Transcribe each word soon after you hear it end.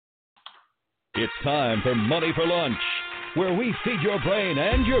It's time for Money for Lunch, where we feed your brain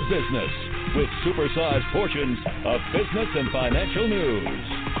and your business with supersized portions of business and financial news.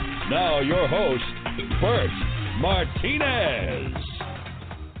 Now your host, Bert Martinez.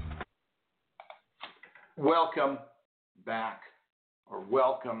 Welcome back, or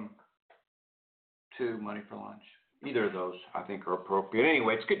welcome to Money for Lunch. Either of those, I think, are appropriate.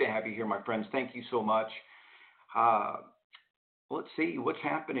 Anyway, it's good to have you here, my friends. Thank you so much. Let's see what's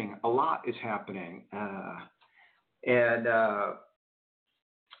happening. A lot is happening.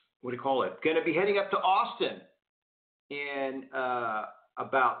 What do you call it? Going to be heading up to Austin in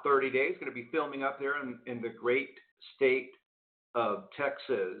about 30 days. Going to be filming up there in the great state of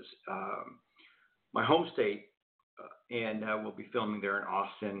Texas, my home state, and we'll be filming there in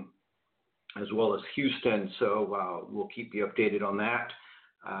Austin as well as Houston. So we'll keep you updated on that.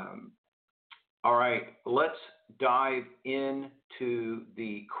 All right, let's dive into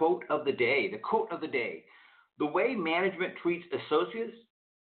the quote of the day. The quote of the day: the way management treats associates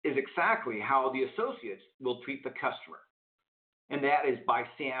is exactly how the associates will treat the customer. And that is by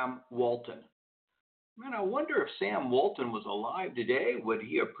Sam Walton. Man, I wonder if Sam Walton was alive today, would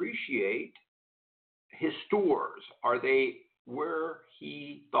he appreciate his stores? Are they where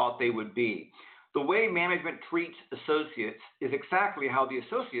he thought they would be? The way management treats associates is exactly how the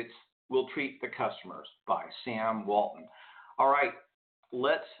associates will treat the customers, by Sam Walton. All right,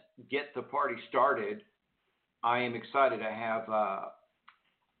 let's get the party started. I am excited to have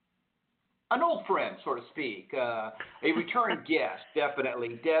an old friend, so to speak, a return guest,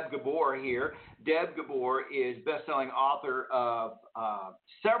 definitely, Deb Gabor here. Deb Gabor is best-selling author of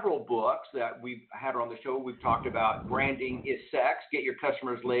several books that we've had her on the show. We've talked about Branding is Sex, Get Your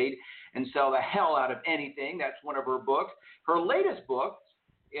Customers Laid and Sell the Hell Out of Anything. That's one of her books. Her latest book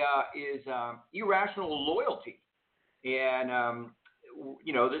is Irrational Loyalty. And,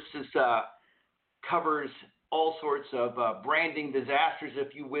 this is covers all sorts of branding disasters,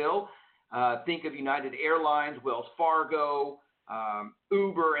 if you will. Think of United Airlines, Wells Fargo,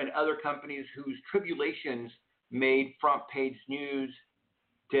 Uber, and other companies whose tribulations made front page news.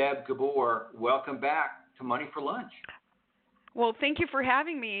 Deb Gabor, welcome back to Money for Lunch. Well, thank you for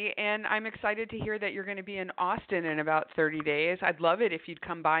having me, and I'm excited to hear that you're going to be in Austin in about 30 days. I'd love it if you'd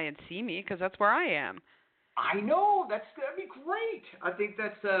come by and see me, because that's where I am. I know. That'd be great. I think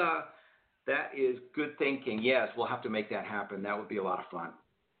that is good thinking. Yes, we'll have to make that happen. That would be a lot of fun.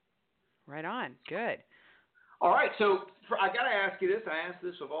 Right on. Good. All right. So I got to ask you this. I ask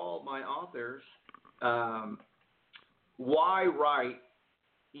this of all my authors. Why write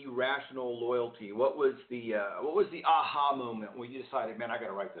Irrational Loyalty? What was the aha moment when you decided, man, I got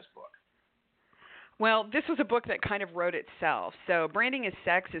to write this book? Well, this was a book that kind of wrote itself. So Branding is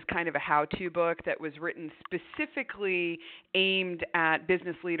Sex is kind of a how-to book that was written specifically aimed at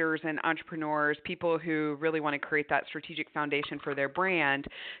business leaders and entrepreneurs, people who really want to create that strategic foundation for their brand.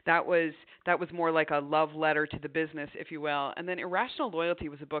 That was more like a love letter to the business, if you will. And then Irrational Loyalty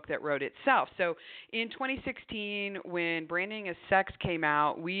was a book that wrote itself. So in 2016, when Branding is Sex came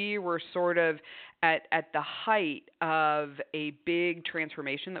out, we were sort of at the height of a big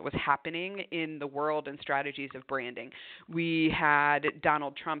transformation that was happening in the world and strategies of branding. We had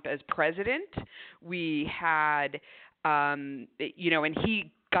Donald Trump as president. We had, and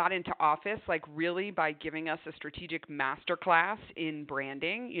he got into office like really by giving us a strategic masterclass in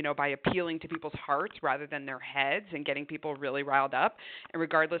branding, by appealing to people's hearts rather than their heads and getting people really riled up. And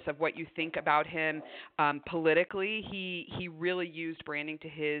regardless of what you think about him politically, he really used branding to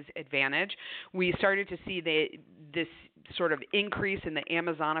his advantage. We started to see this sort of increase in the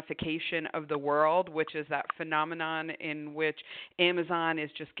Amazonification of the world, which is that phenomenon in which Amazon is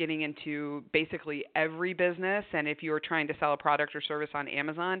just getting into basically every business. And if you're trying to sell a product or service on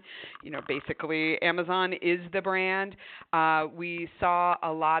Amazon, basically Amazon is the brand. We saw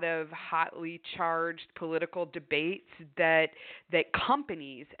a lot of hotly charged political debates that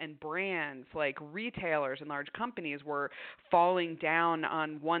companies and brands like retailers and large companies were falling down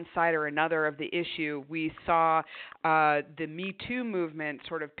on one side or another of the issue. We saw the Me Too movement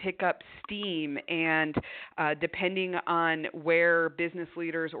sort of pick up steam, and depending on where business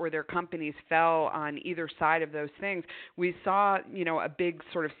leaders or their companies fell on either side of those things, we saw a big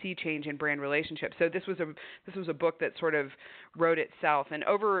sort of sea change in brand relationships. So this was a book that sort of wrote itself. And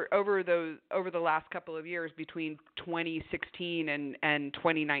over the last couple of years, between 2016 and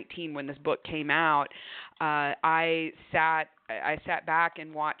 2019, when this book came out, I sat back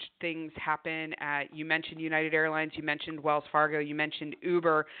and watched things happen at, you mentioned United Airlines, you mentioned Wells Fargo, you mentioned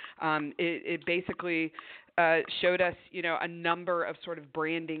Uber. It basically showed us, a number of sort of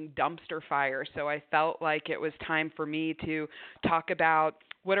branding dumpster fires. So I felt like it was time for me to talk about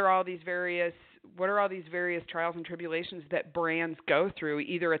what are all these various trials and tribulations that brands go through,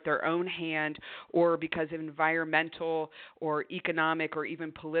 either at their own hand or because of environmental or economic or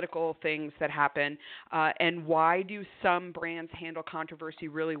even political things that happen, and why do some brands handle controversy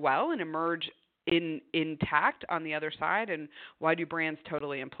really well and emerge intact on the other side, and why do brands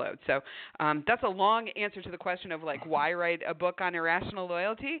totally implode? So that's a long answer to the question of like why write a book on irrational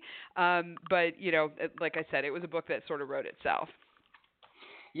loyalty, but like I said, it was a book that sort of wrote itself.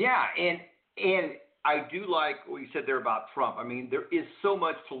 Yeah, and I do like what you said there about Trump. I mean, there is so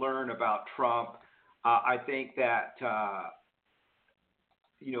much to learn about Trump. I think that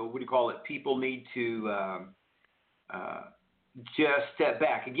people need to just step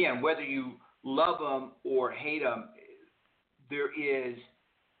back. Again, whether you love them or hate them, there is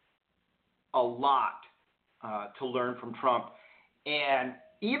a lot to learn from Trump. And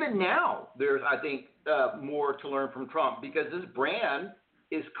even now, there's, I think, more to learn from Trump, because this brand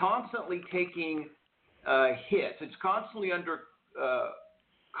is constantly taking hits. It's constantly under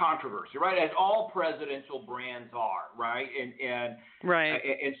controversy, right? As all presidential brands are, right? And right.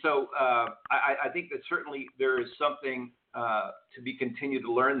 And so I think that certainly there is something to be continued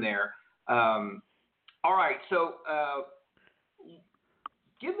to learn there. All right, so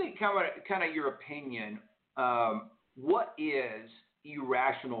give me kind of your opinion. What is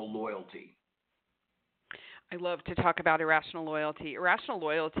irrational loyalty? I love to talk about irrational loyalty. Irrational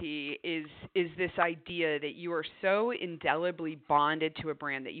loyalty is this idea that you are so indelibly bonded to a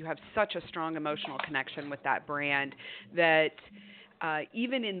brand, that you have such a strong emotional connection with that brand, that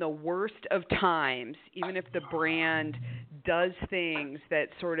even in the worst of times, even if the brand does things that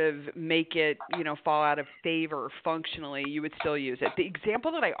sort of make it, fall out of favor functionally, you would still use it. The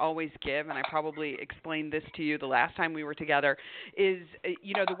example that I always give, and I probably explained this to you the last time we were together, is,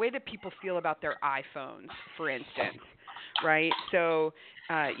 the way that people feel about their iPhones, for instance, right? So,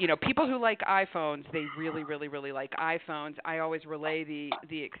 people who like iPhones, they really, really, really like iPhones. I always relay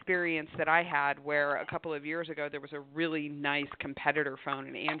the experience that I had where a couple of years ago there was a really nice competitor phone,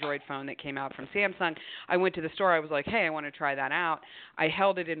 an Android phone that came out from Samsung. I went to the store. I was like, hey, I want to try that out. I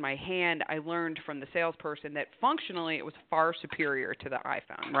held it in my hand. I learned from the salesperson that functionally it was far superior to the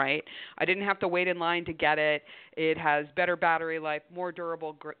iPhone, right? I didn't have to wait in line to get it. It has better battery life, more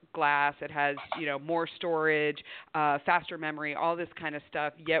durable glass. It has, more storage, faster memory, all this kind of stuff.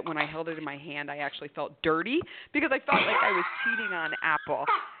 Yet when I held it in my hand, I actually felt dirty because I felt like I was cheating on Apple,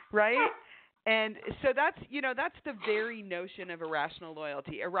 right? And so that's the very notion of irrational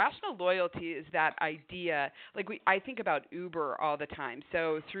loyalty. Irrational loyalty is that idea, I think about Uber all the time.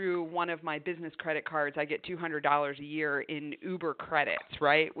 So through one of my business credit cards, I get $200 a year in Uber credits,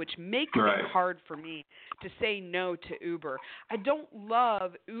 right? Which makes it hard for me to say no to Uber. I don't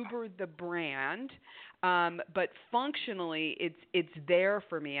love Uber the brand, but functionally it's there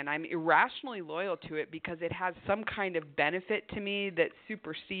for me, and I'm irrationally loyal to it because it has some kind of benefit to me that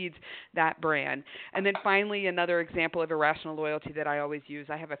supersedes that brand. And then finally, another example of irrational loyalty that I always use,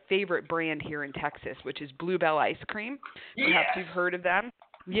 I have a favorite brand here in Texas, which is Bluebell Ice Cream. Perhaps you've heard of them.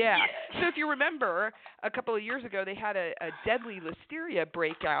 Yeah. So if you remember, a couple of years ago, they had a deadly listeria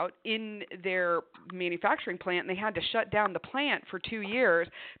breakout in their manufacturing plant, and they had to shut down the plant for 2 years.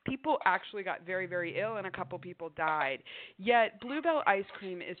 People actually got very, very ill, and a couple people died. Yet Bluebell Ice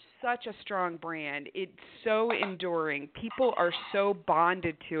Cream is such a strong brand. It's so enduring. People are so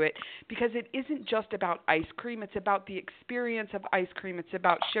bonded to it because it isn't just about ice cream. It's about the experience of ice cream. It's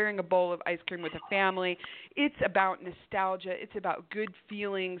about sharing a bowl of ice cream with a family. It's about nostalgia. It's about good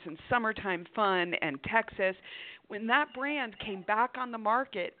feelings and summertime fun and Texas. When that brand came back on the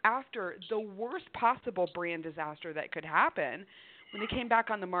market after the worst possible brand disaster that could happen, when they came back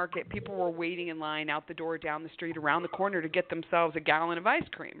on the market, people were waiting in line out the door, down the street, around the corner to get themselves a gallon of ice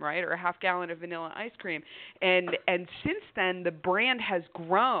cream, right, or a half gallon of vanilla ice cream. And since then, the brand has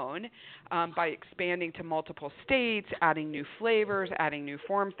grown by expanding to multiple states, adding new flavors, adding new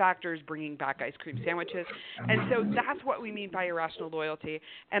form factors, bringing back ice cream sandwiches. And so that's what we mean by irrational loyalty.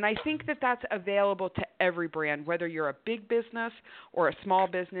 And I think that that's available to every brand, whether you're a big business or a small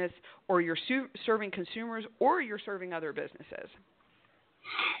business, or you're serving consumers or you're serving other businesses.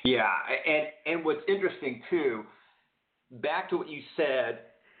 Yeah, and what's interesting too, back to what you said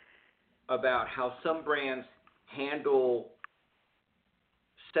about how some brands handle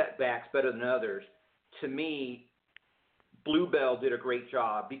setbacks better than others. To me, Bluebell did a great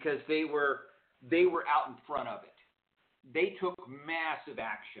job because they were out in front of it. They took massive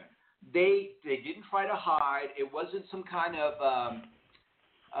action. They didn't try to hide. It wasn't some kind of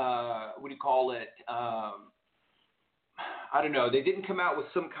what do you call it? I don't know. They didn't come out with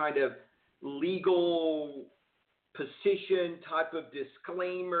some kind of legal position type of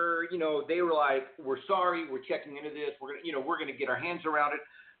disclaimer. They were like, "We're sorry, we're checking into this. We're gonna get our hands around it."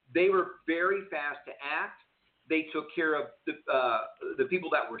 They were very fast to act. They took care of the people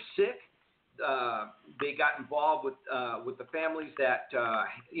that were sick. They got involved with the families that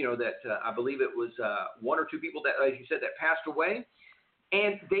I believe it was one or two people that, as you said, that passed away,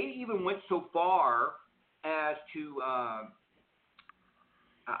 and they even went so far as to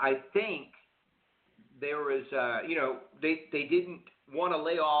I think there was they didn't want to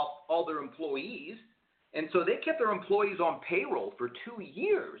lay off all their employees, and so they kept their employees on payroll for 2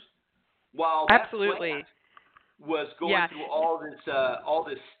 years while that plant was going through all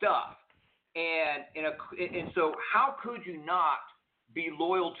this stuff. And so how could you not be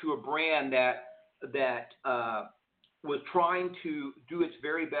loyal to a brand that was trying to do its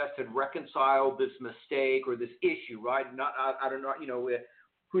very best to reconcile this mistake or this issue, right? I don't know,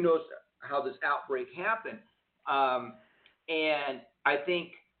 who knows how this outbreak happened. And I think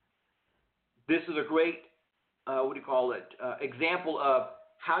this is a great, example of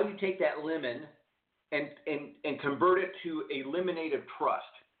how you take that lemon and convert it to a lemonade of trust.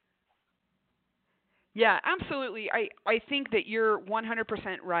 Yeah, absolutely. I think that you're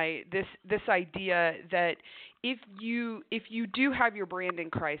 100% right. This idea that if you do have your brand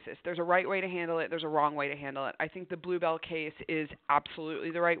in crisis, there's a right way to handle it, there's a wrong way to handle it. I think the Bluebell case is absolutely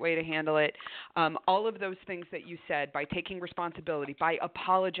the right way to handle it. All of those things that you said, by taking responsibility, by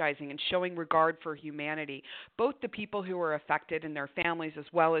apologizing and showing regard for humanity, both the people who were affected and their families, as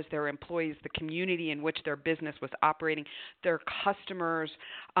well as their employees, the community in which their business was operating, their customers,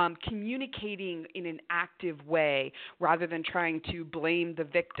 communicating in an active way rather than trying to blame the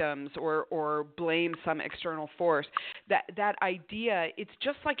victims or blame some external force. That idea, it's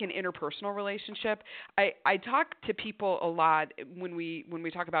just like an interpersonal relationship. I talk to people a lot when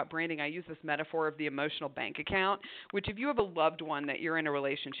we talk about branding. I use this metaphor of the emotional bank account, which if you have a loved one that you're in a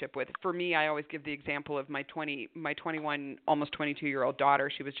relationship with, for me, I always give the example of my 21, almost 22-year-old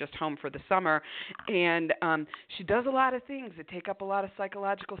daughter. She was just home for the summer, and she does a lot of things that take up a lot of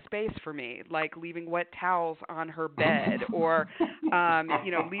psychological space for me, like leaving wet towels on her bed or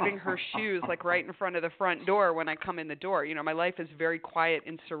leaving her shoes like right in front of the front door when I come in the door. My life is very quiet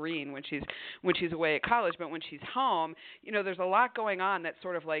and serene when she's away at college, but when she's home, there's a lot going on that's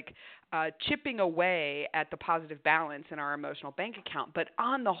sort of like chipping away at the positive balance in our emotional bank account. But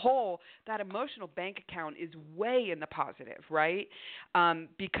on the whole, that emotional bank account is way in the positive, right?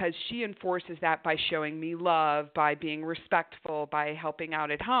 Because she enforces that by showing me love, by being respectful, by helping out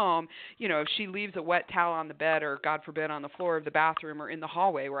at home. If she leaves a wet towel on the bed or, God forbid, on the floor of the bathroom or in the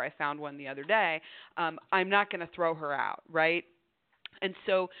hallway where I found one the other day, I'm not going to throw her out, right? And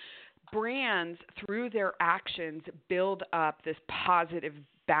so brands, through their actions, build up this positive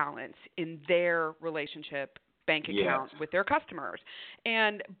balance in their relationship bank account with their customers.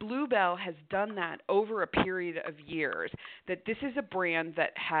 And Bluebell has done that over a period of years, that this is a brand that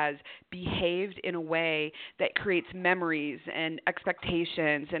has behaved in a way that creates memories and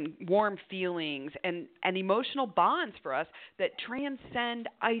expectations and warm feelings and emotional bonds for us that transcend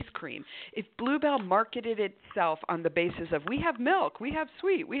ice cream. If Bluebell marketed itself on the basis of we have milk, we have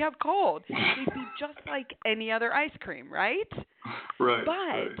sweet, we have cold, it'd be just like any other ice cream, right? Right.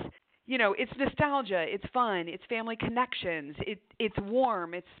 But it's nostalgia, it's fun, it's family connections, it's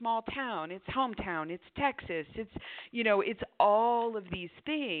warm, it's small town, it's hometown, it's Texas, it's all of these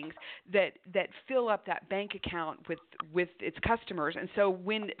things that fill up that bank account with its customers. And so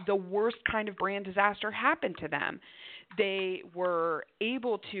when the worst kind of brand disaster happened to them, they were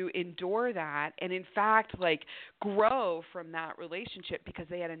able to endure that and, in fact, grow from that relationship because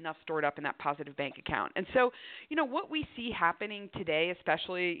they had enough stored up in that positive bank account. And so, what we see happening today,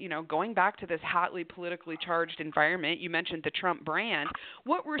 especially, going back to this hotly politically charged environment, you mentioned the Trump brand,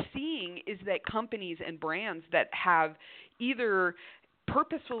 what we're seeing is that companies and brands that have either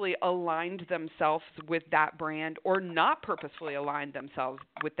purposefully aligned themselves with that brand or not purposefully aligned themselves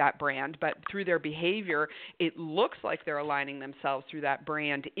with that brand, but through their behavior, it looks like they're aligning themselves through that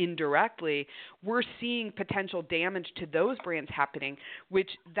brand indirectly. We're seeing potential damage to those brands happening, which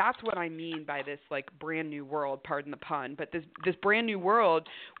that's what I mean by this brand new world, pardon the pun, but this brand new world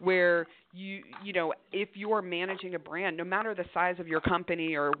where if you're managing a brand, no matter the size of your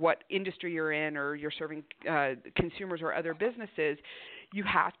company or what industry you're in or you're serving consumers or other businesses, you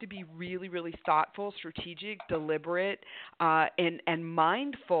have to be really, really thoughtful, strategic, deliberate, and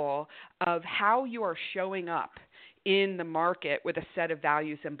mindful of how you are showing up in the market with a set of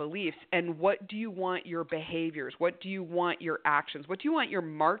values and beliefs. And what do you want your behaviors? What do you want your actions? What do you want your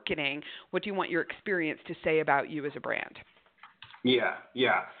marketing? What do you want your experience to say about you as a brand? Yeah.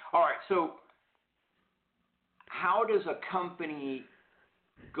 All right. So how does a company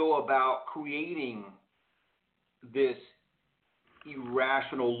go about creating this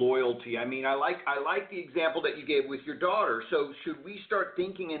irrational loyalty? I mean, I like the example that you gave with your daughter. So should we start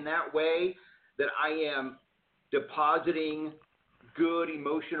thinking in that way, that I am depositing good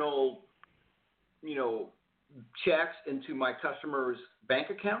emotional, checks into my customer's bank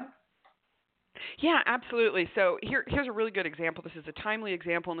account? Yeah, absolutely. So here's a really good example. This is a timely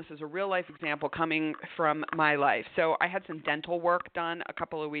example, and this is a real life example coming from my life. So I had some dental work done a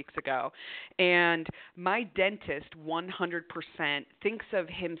couple of weeks ago, and my dentist 100% thinks of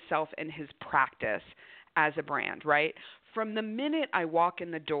himself and his practice as a brand, right? From the minute I walk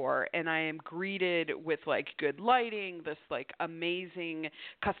in the door and I am greeted with like good lighting, this like amazing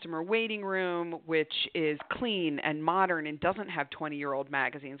customer waiting room, which is clean and modern and doesn't have 20-year-old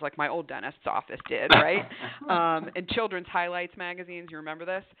magazines like my old dentist's office did, right? And children's highlights magazines, you remember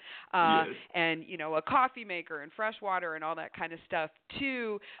this? Yes. And, a coffee maker and fresh water and all that kind of stuff,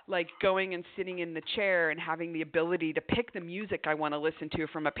 to like going and sitting in the chair and having the ability to pick the music I want to listen to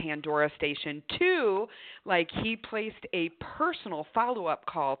from a Pandora station, to like he placed a personal follow-up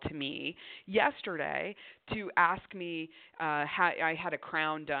call to me yesterday to ask me I had a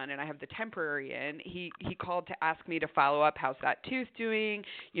crown done and I have the temporary in. He called to ask me to follow up. How's that tooth doing?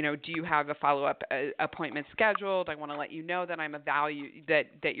 Do you have a follow-up appointment scheduled? I want to let you know that I'm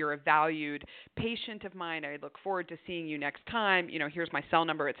that you're a valued patient of mine. I look forward to seeing you next time. Here's my cell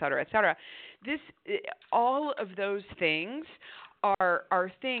number, et cetera, et cetera. All of those things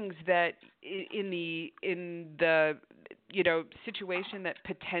are things that in the situation that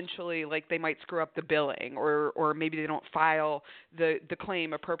potentially like they might screw up the billing, or maybe they don't file the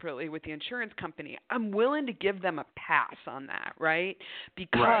claim appropriately with the insurance company, I'm willing to give them a pass on that, right?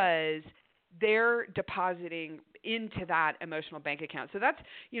 Because they're depositing into that emotional bank account. So that's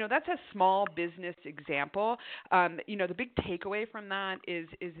a small business example. The big takeaway from that is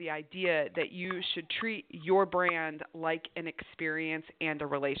the idea that you should treat your brand like an experience and a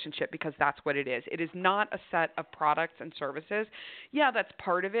relationship, because that's what it is. It is not a set of products and services. Yeah, that's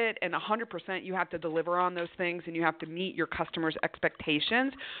part of it, and 100% you have to deliver on those things, and you have to meet your customers'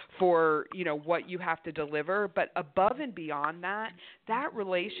 expectations for, what you have to deliver. But above and beyond that, that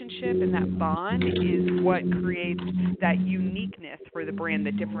relationship and that bond is what creates that uniqueness for the brand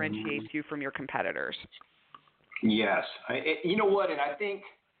that differentiates you from your competitors. Yes. You know what? And I think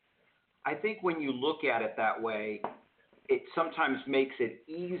when you look at it that way, it sometimes makes it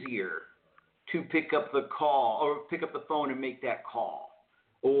easier to pick up the call, or pick up the phone and make that call,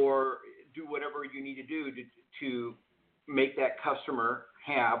 or do whatever you need to do to make that customer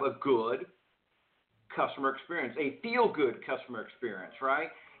have a good customer experience, a feel-good customer experience, right?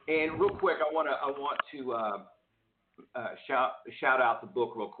 And real quick, I want to shout out the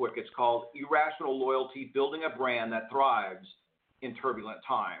book real quick. It's called Irrational Loyalty: Building a Brand That Thrives in Turbulent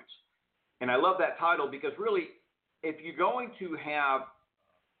Times. And I love that title because really, if you're going to have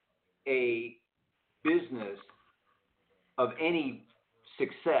a business of any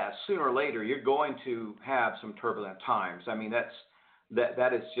success, sooner or later, you're going to have some turbulent times. I mean,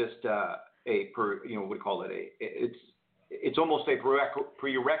 that is just it's almost a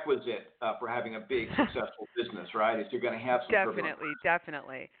prerequisite for having a big, successful business, right? If you're going to have some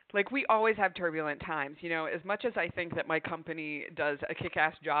Definitely. Like, we always have turbulent times. As much as I think that my company does a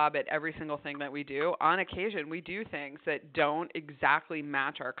kick-ass job at every single thing that we do, on occasion we do things that don't exactly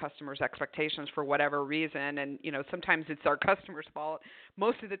match our customers' expectations for whatever reason. And, sometimes it's our customer's fault.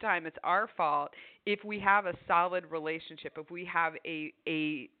 Most of the time it's our fault. If we have a solid relationship, if we have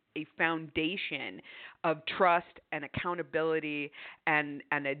a foundation of trust and accountability and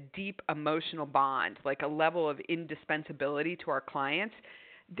a deep emotional bond, like a level of indispensability to our clients,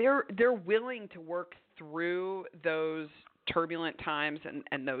 they're willing to work through those turbulent times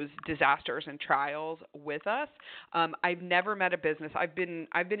and those disasters and trials with us. I've never met a business. I've been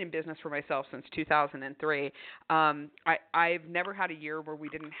in business for myself since 2003. I've never had a year where we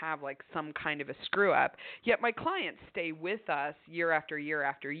didn't have like some kind of a screw up. Yet my clients stay with us year after year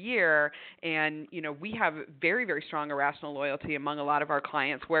after year, and we have very, very strong irrational loyalty among a lot of our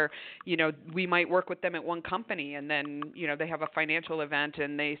clients, where we might work with them at one company, and then they have a financial event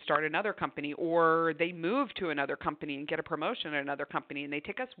and they start another company, or they move to another company and get a promotion at another company, and they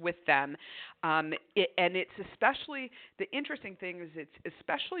take us with them. And it's especially, the interesting thing is it's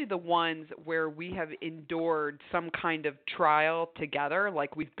especially the ones where we have endured some kind of trial together,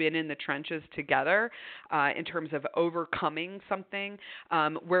 like we've been in the trenches together in terms of overcoming something,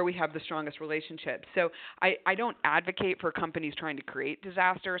 where we have the strongest relationships. So I don't advocate for companies trying to create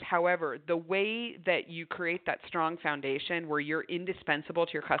disasters. However, the way that you create that strong foundation where you're indispensable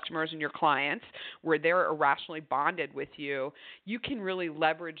to your customers and your clients, where they're irrationally bonded with you, you can really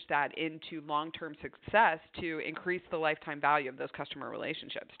leverage that into long-term success to increase the lifetime value of those customer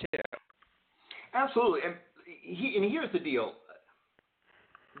relationships too. Absolutely. And here's the deal.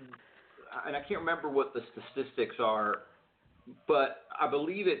 And I can't remember what the statistics are, but I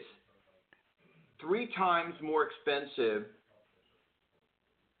believe it's 3 times more expensive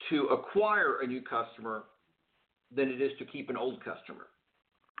to acquire a new customer than it is to keep an old customer.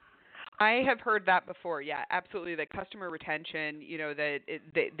 I have heard that before. Yeah, absolutely. The customer retention, you know,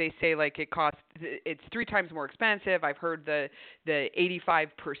 they say like it's 3 times more expensive. I've heard the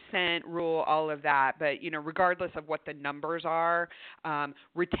 85% rule, all of that. But, you know, regardless of what the numbers are,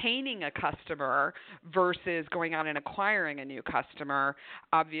 retaining a customer versus going out and acquiring a new customer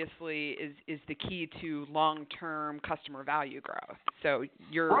obviously is the key to long-term customer value growth. So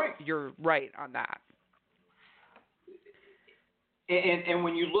you're right on that. And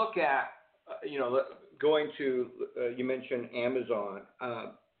when you look at, you know, going to, you mentioned Amazon,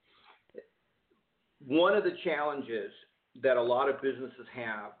 one of the challenges that a lot of businesses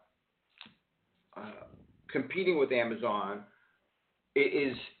have competing with Amazon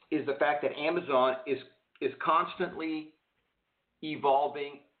is the fact that Amazon is constantly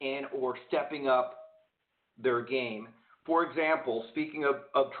evolving and or stepping up their game. For example, speaking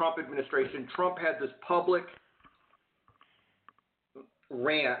of Trump administration, Trump had this public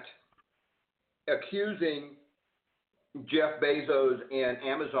rant accusing Jeff Bezos and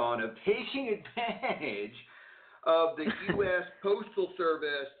Amazon of taking advantage of the U.S. Postal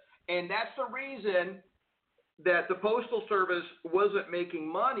Service, and that's the reason that the Postal Service wasn't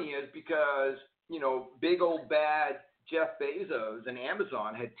making money, is because, you know, big old bad Jeff Bezos and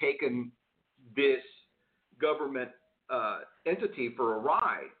Amazon had taken this government entity for a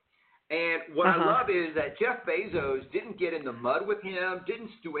ride. And what I love is that Jeff Bezos didn't get in the mud with him, didn't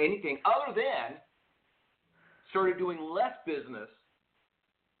do anything other than started doing less business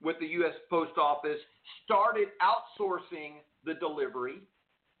with the U.S. Post Office, started outsourcing the delivery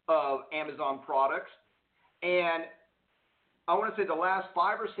of Amazon products. And I want to say the last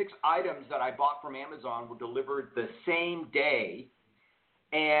 5 or 6 items that I bought from Amazon were delivered the same day.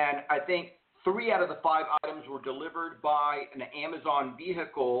 And I think 3 out of the 5 items were delivered by an Amazon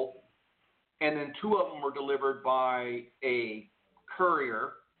vehicle, and then 2 of them were delivered by a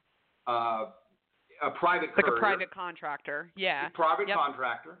courier, a private courier. Like a private contractor, yeah. A private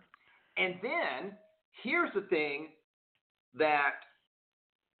contractor. And then here's the thing that,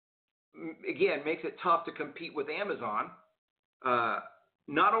 again, makes it tough to compete with Amazon.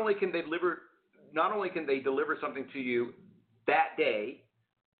 Not only can they deliver something to you that day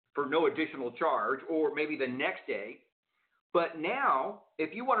for no additional charge, or maybe the next day, but now,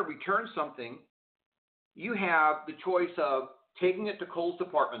 if you want to return something, you have the choice of taking it to Kohl's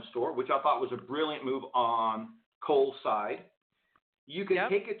department store, which I thought was a brilliant move on Kohl's side. You can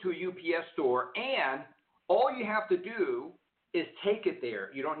take it to a UPS store, and all you have to do is take it there.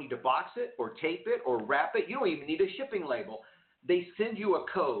 You don't need to box it or tape it or wrap it. You don't even need a shipping label. They send you a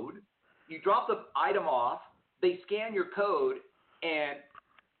code. You drop the item off. They scan your code, and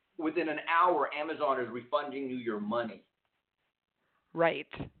within an hour, Amazon is refunding you your money. Right.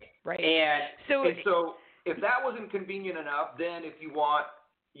 And so if that wasn't convenient enough, then if you want,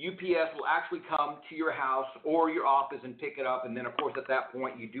 UPS will actually come to your house or your office and pick it up. And then, of course, at that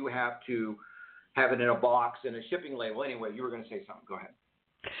point, you do have to have it in a box and a shipping label. Anyway, you were going to say something. Go ahead.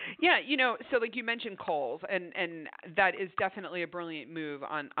 Yeah, you know, so like you mentioned Kohl's, and that is definitely a brilliant move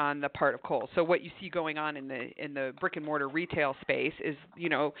on the part of Kohl's. So what you see going on in the brick and mortar retail space is, you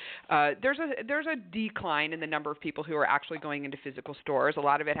know, there's a decline in the number of people who are actually going into physical stores. A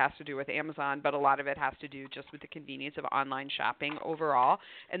lot of it has to do with Amazon, but a lot of it has to do just with the convenience of online shopping overall,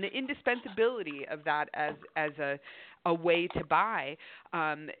 and the indispensability of that as a way to buy.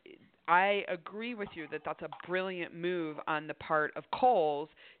 I agree with you that that's a brilliant move on the part of Kohl's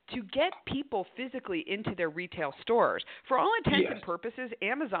to get people physically into their retail stores. For all intents and purposes,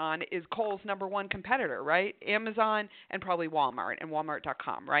 Amazon is Kohl's number 1 competitor, right? Amazon and probably Walmart and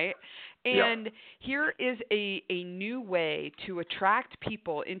Walmart.com, right? And here is a new way to attract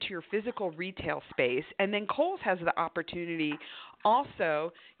people into your physical retail space, and then Kohl's has the opportunity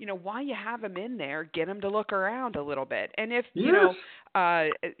Also, while you have them in there, get them to look around a little bit. And if, Yes.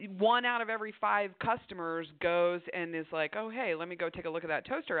 1 out of every 5 customers goes and is like, oh, hey, let me go take a look at that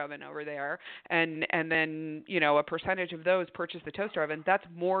toaster oven over there, and then, a percentage of those purchase the toaster oven, that's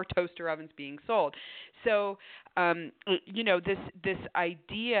more toaster ovens being sold. So, this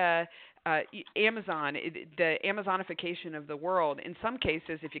idea, Amazon, the Amazonification of the world, in some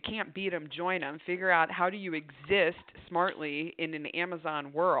cases, if you can't beat them, join them. Figure out how do you exist smartly in an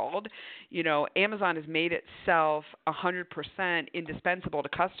Amazon world. Amazon has made itself 100% indispensable to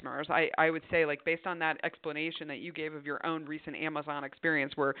customers. I would say, like, based on that explanation that you gave of your own recent Amazon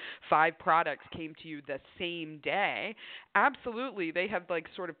experience where 5 products came to you the same day, absolutely, they have, like,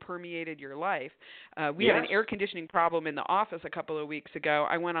 sort of permeated your life. We had an air conditioning problem in the office a couple of weeks ago.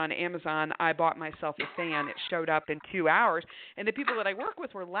 I went on Amazon. I bought myself a fan. It showed up in 2 hours. And the people that I work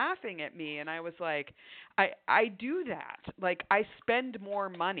with were laughing at me. And I was like, I do that. Like, I spend more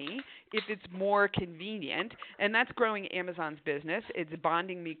money if it's more convenient. And that's growing Amazon's business. It's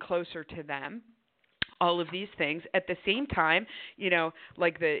bonding me closer to them. All of these things. At the same time,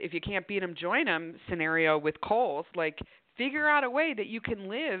 like the if you can't beat them, join them scenario with Kohl's, like, figure out a way that you can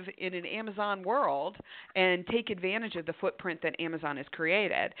live in an Amazon world and take advantage of the footprint that Amazon has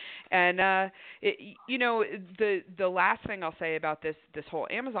created. And the last thing I'll say about this whole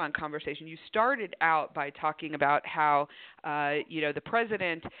Amazon conversation, you started out by talking about how the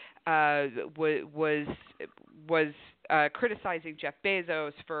president was criticizing Jeff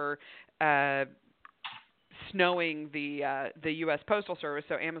Bezos for snowing the U.S. Postal Service.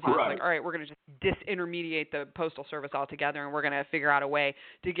 So Amazon's like, all right, we're going to just disintermediate the Postal Service altogether, and we're going to figure out a way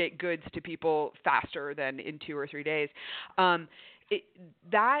to get goods to people faster than in 2 or 3 days.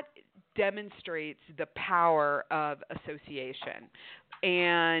 That demonstrates the power of association.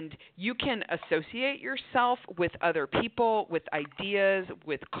 And you can associate yourself with other people, with ideas,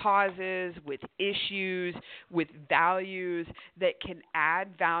 with causes, with issues, with values that can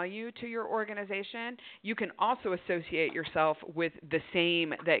add value to your organization. You can also associate yourself with the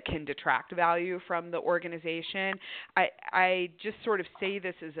same that can detract value from the organization. I just sort of say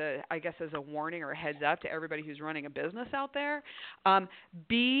this as a warning or a heads up to everybody who's running a business out there.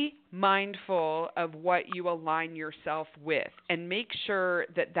 Be mindful of what you align yourself with, and make sure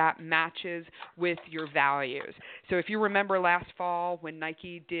that matches with your values. So if you remember last fall when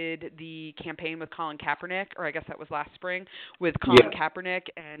Nike did the campaign with Colin Kaepernick, or I guess that was last spring with Colin Kaepernick,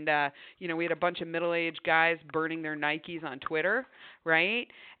 and we had a bunch of middle-aged guys burning their Nikes on Twitter, right?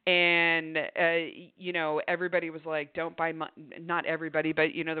 And everybody was like, don't buy not everybody, but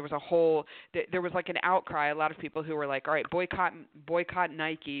there was like an outcry. A lot of people who were like, all right, boycott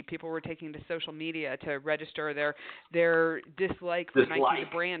Nike. People were taking to social media to register their dislike for Nike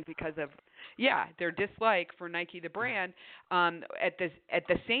the brand because of their dislike for Nike the brand. At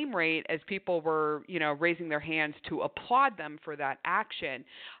the same rate as people were raising their hands to applaud them for that action,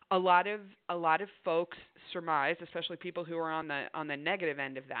 a lot of folks surmised, especially people who are on the negative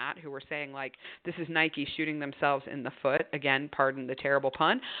end of that, who were saying, like, this is Nike shooting themselves in the foot, again, pardon the terrible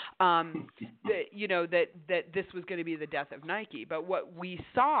pun, that this was going to be the death of Nike. But what we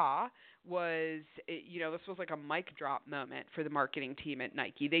saw was, this was like a mic drop moment for the marketing team at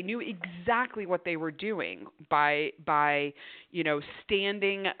Nike. They knew exactly what they were doing by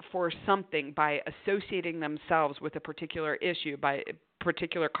standing for something, by associating themselves with a particular issue, by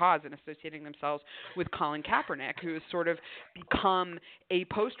particular cause, and associating themselves with Colin Kaepernick, who has sort of become a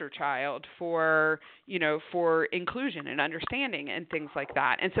poster child for inclusion and understanding and things like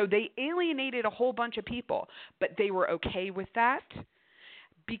that. And so they alienated a whole bunch of people, but they were okay with that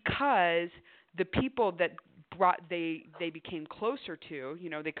because the people that they became closer to,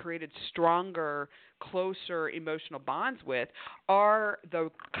 they created stronger, closer emotional bonds with, are the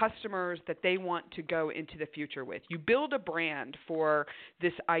customers that they want to go into the future with. You build a brand for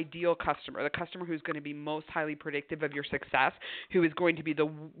this ideal customer, the customer who's going to be most highly predictive of your success, who is going to be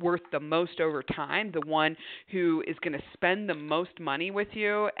worth the most over time, the one who is going to spend the most money with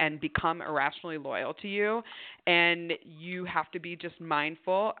you and become irrationally loyal to you. And you have to be just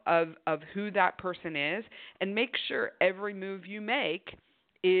mindful of who that person is, and make sure every move you make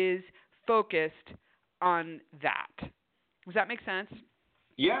is focused on that. Does that make sense?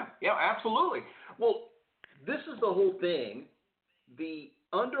 Yeah, absolutely. Well, this is the whole thing. The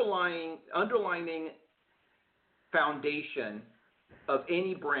underlying foundation of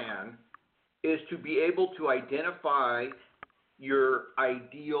any brand is to be able to identify your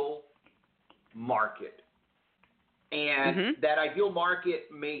ideal market. And that ideal market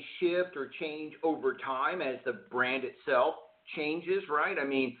may shift or change over time as the brand itself changes, right? I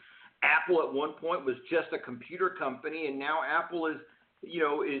mean, Apple at one point was just a computer company, and now Apple is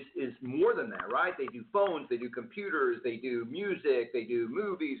more than that, right? They do phones, they do computers, they do music, they do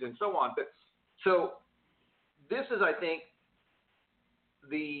movies, and so on. But so this is, I think,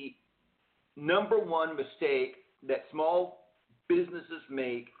 the number one mistake that small businesses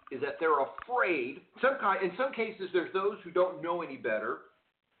make is that they're afraid. In some cases, there's those who don't know any better.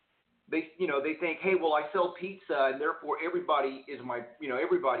 They think, hey, well, I sell pizza, and therefore everybody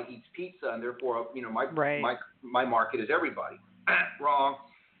eats pizza, and therefore, my market is everybody. Wrong.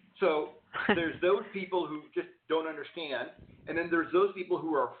 So there's those people who just don't understand, and then there's those people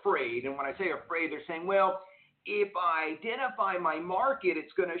who are afraid. And when I say afraid, they're saying, well, if I identify my market,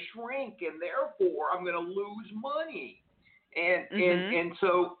 it's going to shrink, and therefore I'm going to lose money. And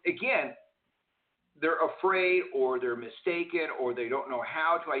so again, they're afraid, or they're mistaken, or they don't know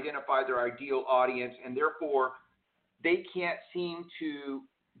how to identify their ideal audience, and therefore they can't seem to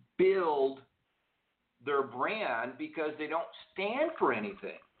build their brand because they don't stand for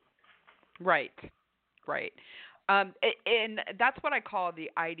anything. Right. And that's what I call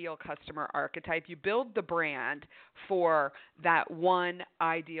the ideal customer archetype. You build the brand for that one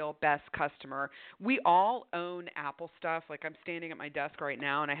ideal best customer. We all own Apple stuff. Like, I'm standing at my desk right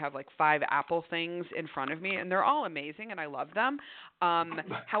now, and I have like 5 Apple things in front of me, and they're all amazing, and I love them.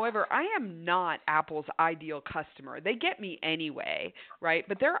 However, I am not Apple's ideal customer. They get me anyway, right?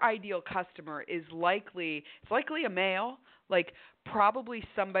 But their ideal customer is likely a male, like probably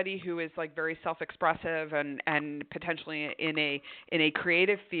somebody who is like very self-expressive and potentially in a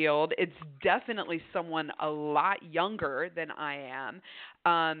creative field. It's definitely someone a lot younger than I am.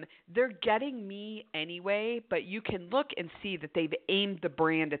 They're getting me anyway, but you can look and see that they've aimed the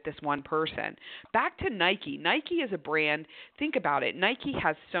brand at this one person. Back to Nike. Nike is a brand. Think about it. Nike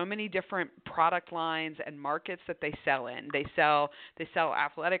has so many different product lines and markets that they sell in. They sell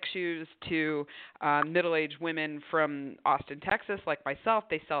athletic shoes to middle-aged women from Austin, Texas, like myself.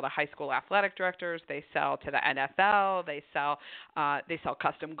 They sell to high school athletic directors. They sell to the NFL. They sell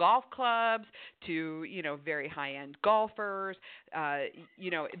custom golf clubs to very high-end golfers.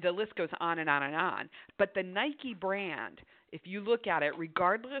 The list goes on and on and on. But the Nike brand, if you look at it,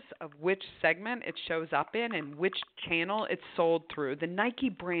 regardless of which segment it shows up in and which channel it's sold through, the Nike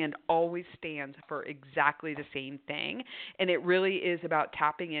brand always stands for exactly the same thing. And it really is about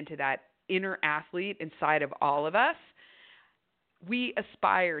tapping into that inner athlete inside of all of us. We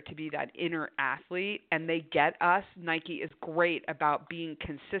aspire to be that inner athlete, and they get us. Nike is great about being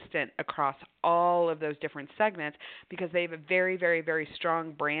consistent across all of those different segments because they have a very, very, very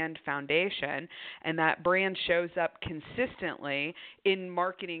strong brand foundation, and that brand shows up consistently in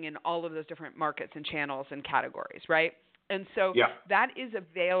marketing in all of those different markets and channels and categories, right? And so that is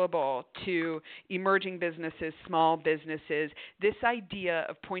available to emerging businesses, small businesses, this idea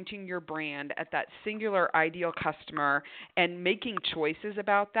of pointing your brand at that singular ideal customer and making choices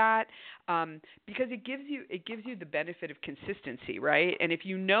about that, because it gives you the benefit of consistency, right? And if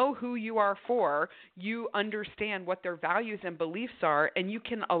you know who you are for, you understand what their values and beliefs are, and you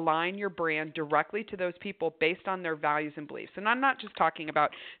can align your brand directly to those people based on their values and beliefs. And I'm not just talking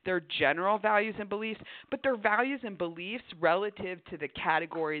about their general values and beliefs, but their values and beliefs relative to the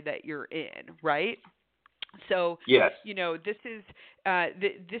category that you're in, right? So, yes.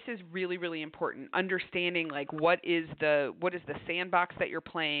 This is really, really important. Understanding like what is the sandbox that you're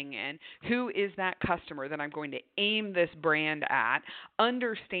playing in, who is that customer that I'm going to aim this brand at,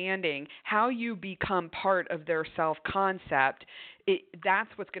 understanding how you become part of their self-concept. That's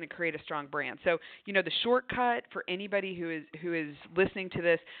what's going to create a strong brand. So, the shortcut for anybody who is listening to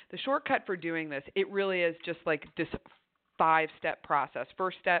this, the shortcut for doing this, it really is just like this 5-step process.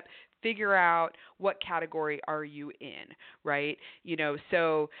 First step, figure out what category are you in, right?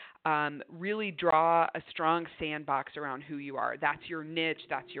 So really draw a strong sandbox around who you are. That's your niche.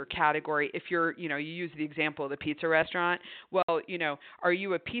 That's your category. If you're, you use the example of the pizza restaurant. Well, are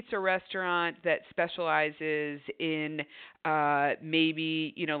you a pizza restaurant that specializes in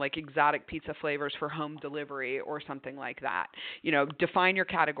maybe, like exotic pizza flavors for home delivery or something like that? Define your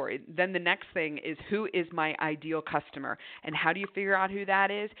category. Then the next thing is, who is my ideal customer? And how do you figure out who that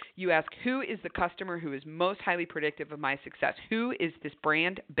is? You ask, who is the customer who is most highly predictive of my success? Who is this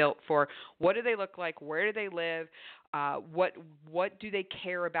brand built for? What do they look like? Where do they live? What do they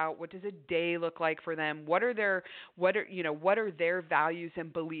care about? What does a day look like for them? What are their values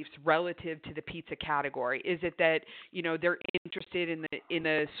and beliefs relative to the pizza category? Is it that they're interested in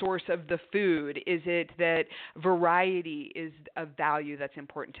the source of the food? Is it that variety is a value that's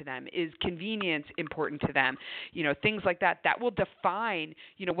important to them? Is convenience important to them? Things like that. That will define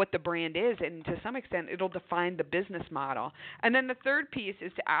what the brand is, and to some extent, it'll define the business model. And then the third piece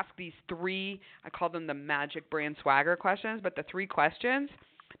is to ask these three. I call them the magic brand swagger questions, but the three questions.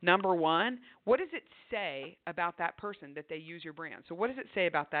 Number one, what does it say about that person that they use your brand? So what does it say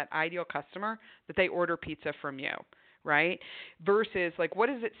about that ideal customer that they order pizza from you, right? Versus what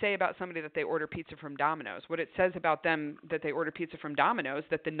does it say about somebody that they order pizza from Domino's? What it says about them that they order pizza from Domino's,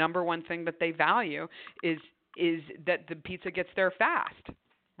 that the number one thing that they value is that the pizza gets there fast,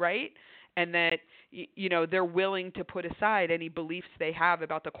 right? And that they're willing to put aside any beliefs they have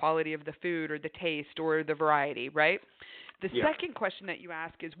about the quality of the food or the taste or the variety, right? The second question that you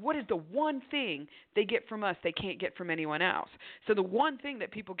ask is, what is the one thing they get from us they can't get from anyone else? So the one thing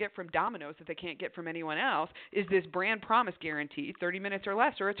that people get from Domino's that they can't get from anyone else is this brand promise guarantee, 30 minutes or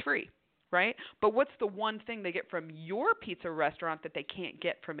less, or it's free. Right? But what's the one thing they get from your pizza restaurant that they can't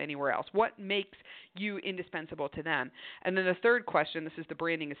get from anywhere else? What makes you indispensable to them? And then the third question, this is the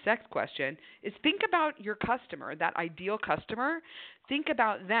branding is sex question, is think about your customer, that ideal customer. Think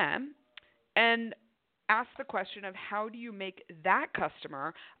about them and ask the question of how do you make that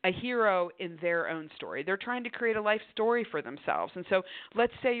customer a hero in their own story? They're trying to create a life story for themselves. And so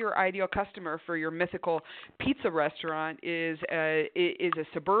let's say your ideal customer for your mythical pizza restaurant is a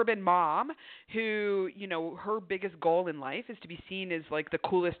suburban mom who, her biggest goal in life is to be seen as the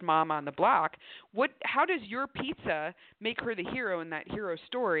coolest mom on the block. How does your pizza make her the hero in that hero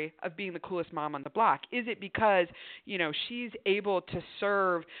story of being the coolest mom on the block? Is it because, she's able to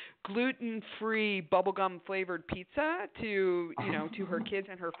serve gluten-free bubblegum flavored pizza to her kids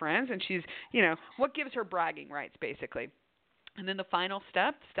and her friends, and she's what gives her bragging rights basically? And then the final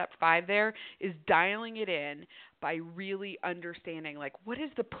step 5 there, is dialing it in by really understanding what is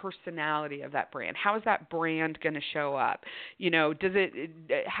the personality of that brand? How is that brand going to show up?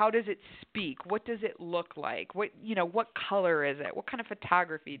 How does it speak? What does it look like? What color is it? What kind of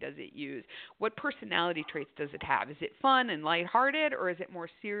photography does it use? What personality traits does it have? Is it fun and lighthearted, or is it more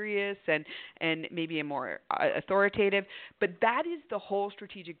serious and maybe a more authoritative? But that is the whole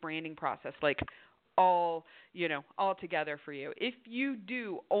strategic branding process. All together for you. If you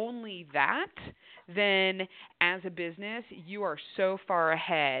do only that, then as a business, you are so far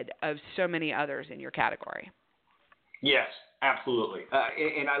ahead of so many others in your category. Yes, absolutely.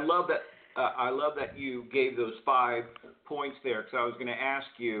 And I love that. I love that you gave those 5 points there, because I was going to ask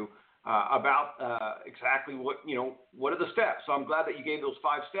you about exactly what are the steps. So I'm glad that you gave those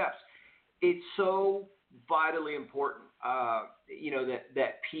 5 steps. It's so vitally important,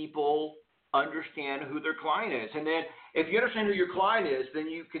 that people understand who their client is. And then if you understand who your client is, then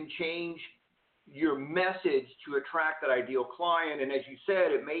you can change your message to attract that ideal client. And as you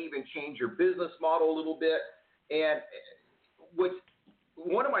said, it may even change your business model a little bit. And what's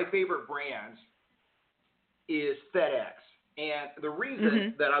one of my favorite brands is FedEx. And the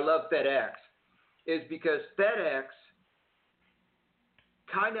reason that I love FedEx is because FedEx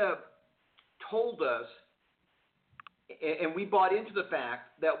kind of told us, and we bought into the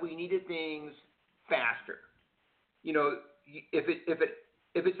fact that we needed things faster. If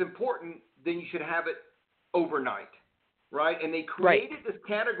it's important, then you should have it overnight, right? And they created this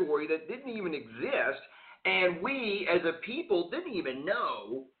category that didn't even exist, and we as a people didn't even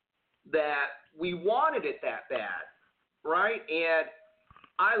know that we wanted it that bad, right? And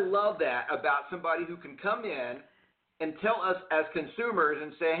I love that about somebody who can come in and tell us as consumers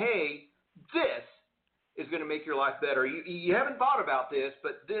and say, hey, this is going to make your life better. You haven't thought about this,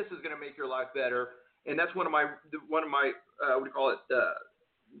 but this is going to make your life better. And that's one of my one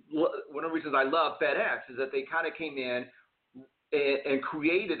of the reasons I love FedEx is that they kind of came in and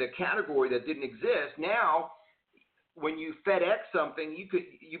created a category that didn't exist. Now, when you FedEx something,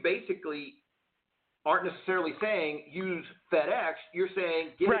 you basically aren't necessarily saying use FedEx. You're saying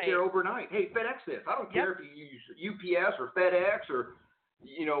get it there overnight. Hey, FedEx this. I don't care if you use UPS or FedEx or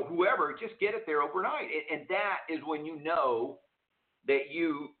whoever, just get it there overnight. And that is when you know that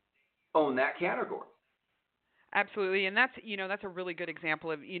you own that category. Absolutely. And that's a really good example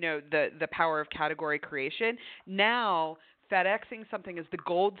of, the power of category creation. Now, FedExing something is the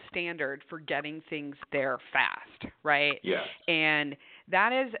gold standard for getting things there fast, right? Yes. And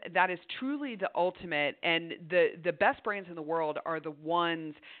that is truly the ultimate. And the best brands in the world are the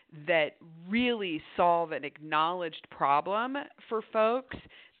ones that really solve an acknowledged problem for folks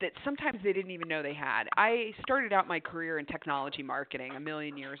that sometimes they didn't even know they had. I started out my career in technology marketing a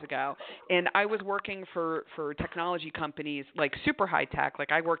million years ago, and I was working for technology companies like super high tech.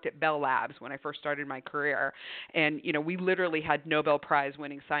 Like I worked at Bell Labs when I first started my career, and we literally had Nobel Prize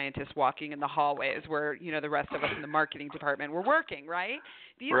winning scientists walking in the hallways where the rest of us in the marketing department were working, right?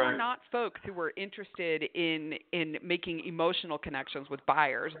 These were not folks who were interested in making emotional connections with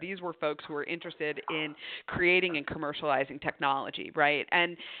buyers. These were folks who were interested in creating and commercializing technology, right?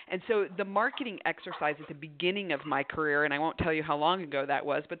 And so the marketing exercise at the beginning of my career, and I won't tell you how long ago that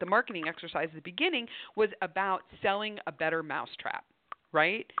was, but the marketing exercise at the beginning was about selling a better mousetrap,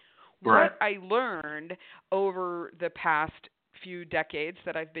 right? What I learned over the past few decades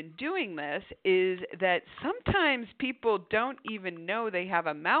that I've been doing this is that sometimes people don't even know they have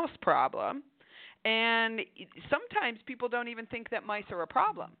a mouse problem, and sometimes people don't even think that mice are a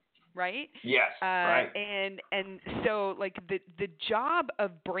problem, right? Yes, right. And so like the job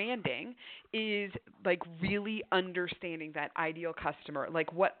of branding is like really understanding that ideal customer.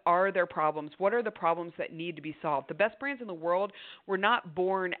 Like what are their problems? What are the problems that need to be solved? The best brands in the world were not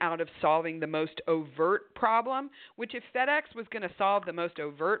born out of solving the most overt problem, which if FedEx was going to solve the most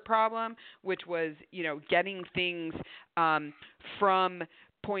overt problem, which was, getting things from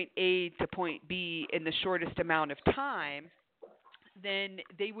point A to point B in the shortest amount of time, then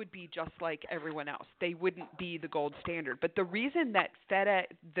they would be just like everyone else. They wouldn't be the gold standard. But the reason that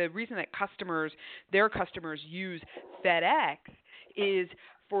their customers use FedEx is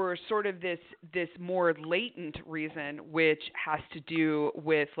for sort of this more latent reason, which has to do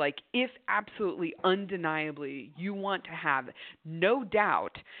with like if absolutely undeniably you want to have no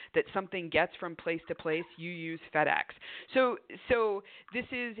doubt that something gets from place to place, you use FedEx. So this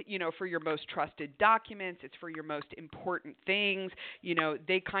is, for your most trusted documents, it's for your most important things.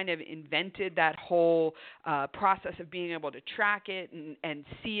 They kind of invented that whole process of being able to track it and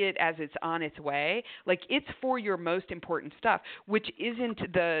see it as it's on its way. Like it's for your most important stuff, which isn't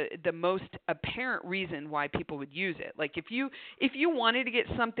the most apparent reason why people would use it. Like if you wanted to get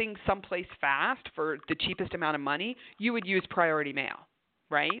something someplace fast for the cheapest amount of money, you would use priority mail,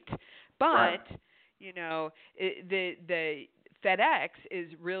 right? But the FedEx is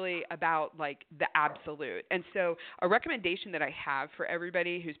really about like the absolute. And so a recommendation that I have for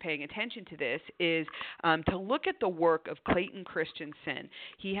everybody who's paying attention to this is to look at the work of Clayton Christensen.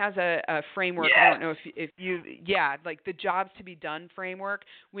 He has a framework. I don't know if you, like the jobs to be done framework.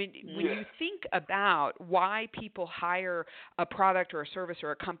 When you think about why people hire a product or a service or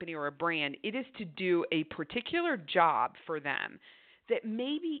a company or a brand, it is to do a particular job for them that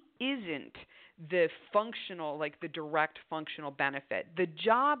maybe isn't the functional, like the direct functional benefit. The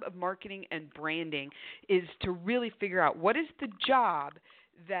job of marketing and branding is to really figure out what is the job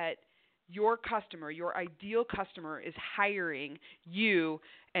that your customer, your ideal customer, is hiring you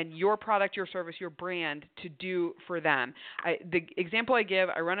and your product, your service, your brand to do for them. The example I give,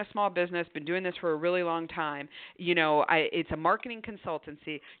 I run a small business, been doing this for a really long time. It's a marketing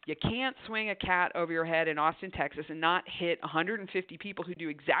consultancy. You can't swing a cat over your head in Austin, Texas and not hit 150 people who do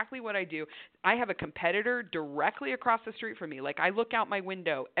exactly what I do. I have a competitor directly across the street from me. Like I look out my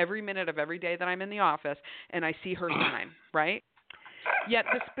window every minute of every day that I'm in the office and I see her sign, right? Yet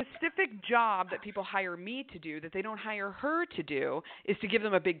the specific job that people hire me to do that they don't hire her to do is to give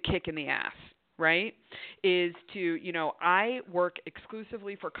them a big kick in the ass, right? Is to, I work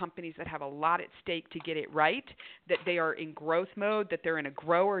exclusively for companies that have a lot at stake to get it right, that they are in growth mode, that they're in a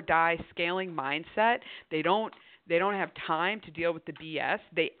grow or die scaling mindset. They don't have time to deal with the BS.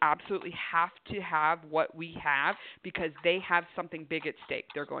 They absolutely have to have what we have because they have something big at stake.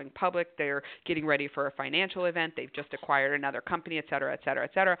 They're going public. They're getting ready for a financial event. They've just acquired another company, et cetera, et cetera, et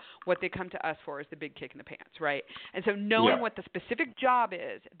cetera. What they come to us for is the big kick in the pants, right? And so knowing what the specific job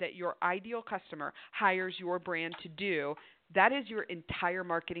is that your ideal customer hires your brand to do, that is your entire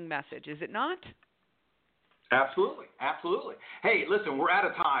marketing message, is it not? Absolutely. Absolutely. Hey, listen, we're out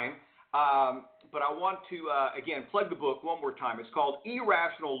of time. But I want to, again, plug the book one more time. It's called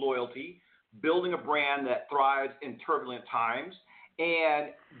Irrational Loyalty, Building a Brand That Thrives in Turbulent Times. And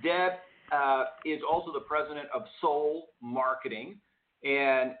Deb is also the president of Soul Marketing.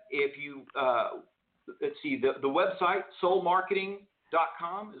 And if you, let's see, the website,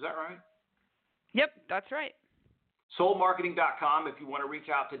 soulmarketing.com, is that right? Yep, that's right. Soulmarketing.com if you want to reach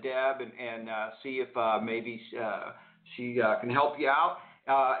out to Deb and see if maybe she can help you out.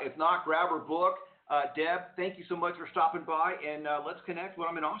 If not, grab her book. Deb, thank you so much for stopping by, and let's connect when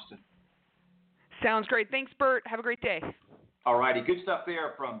I'm in Austin. Sounds great. Thanks, Bert. Have a great day. All righty. Good stuff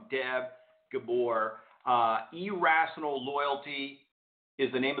there from Deb Gabor. Irrational Loyalty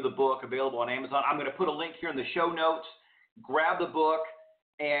is the name of the book, available on Amazon. I'm going to put a link here in the show notes. Grab the book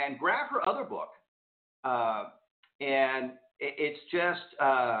and grab her other book. And it's just,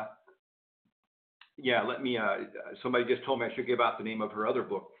 somebody just told me I should give out the name of her other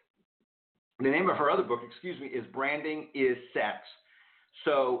book. The name of her other book, is Branding is Sex.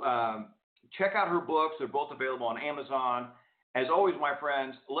 So check out her books. They're both available on Amazon. As always, my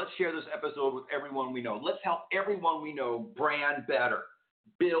friends, let's share this episode with everyone we know. Let's help everyone we know brand better,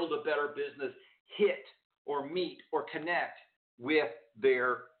 build a better business, hit or meet or connect with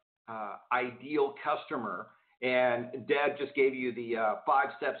their ideal customer. And Deb just gave you the 5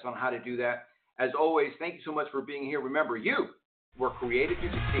 steps on how to do that. As always, thank you so much for being here. Remember, you were created to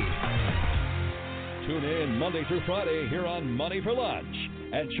succeed. Tune in Monday through Friday here on Money for Lunch.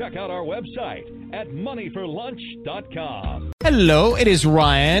 And check out our website at moneyforlunch.com. Hello, it is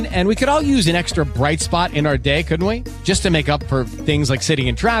Ryan, and we could all use an extra bright spot in our day, couldn't we? Just to make up for things like sitting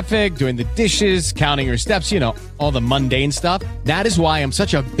in traffic, doing the dishes, counting your steps, all the mundane stuff. That is why I'm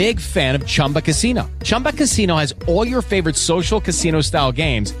such a big fan of Chumba Casino. Chumba Casino has all your favorite social casino-style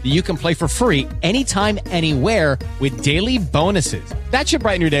games that you can play for free anytime, anywhere with daily bonuses. That should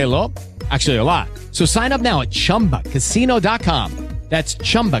brighten your day a little. Actually, a lot. So sign up now at ChumbaCasino.com. That's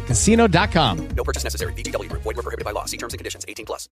ChumbaCasino.com. No purchase necessary. VGW Group. Void where prohibited by law. See terms and conditions. 18+.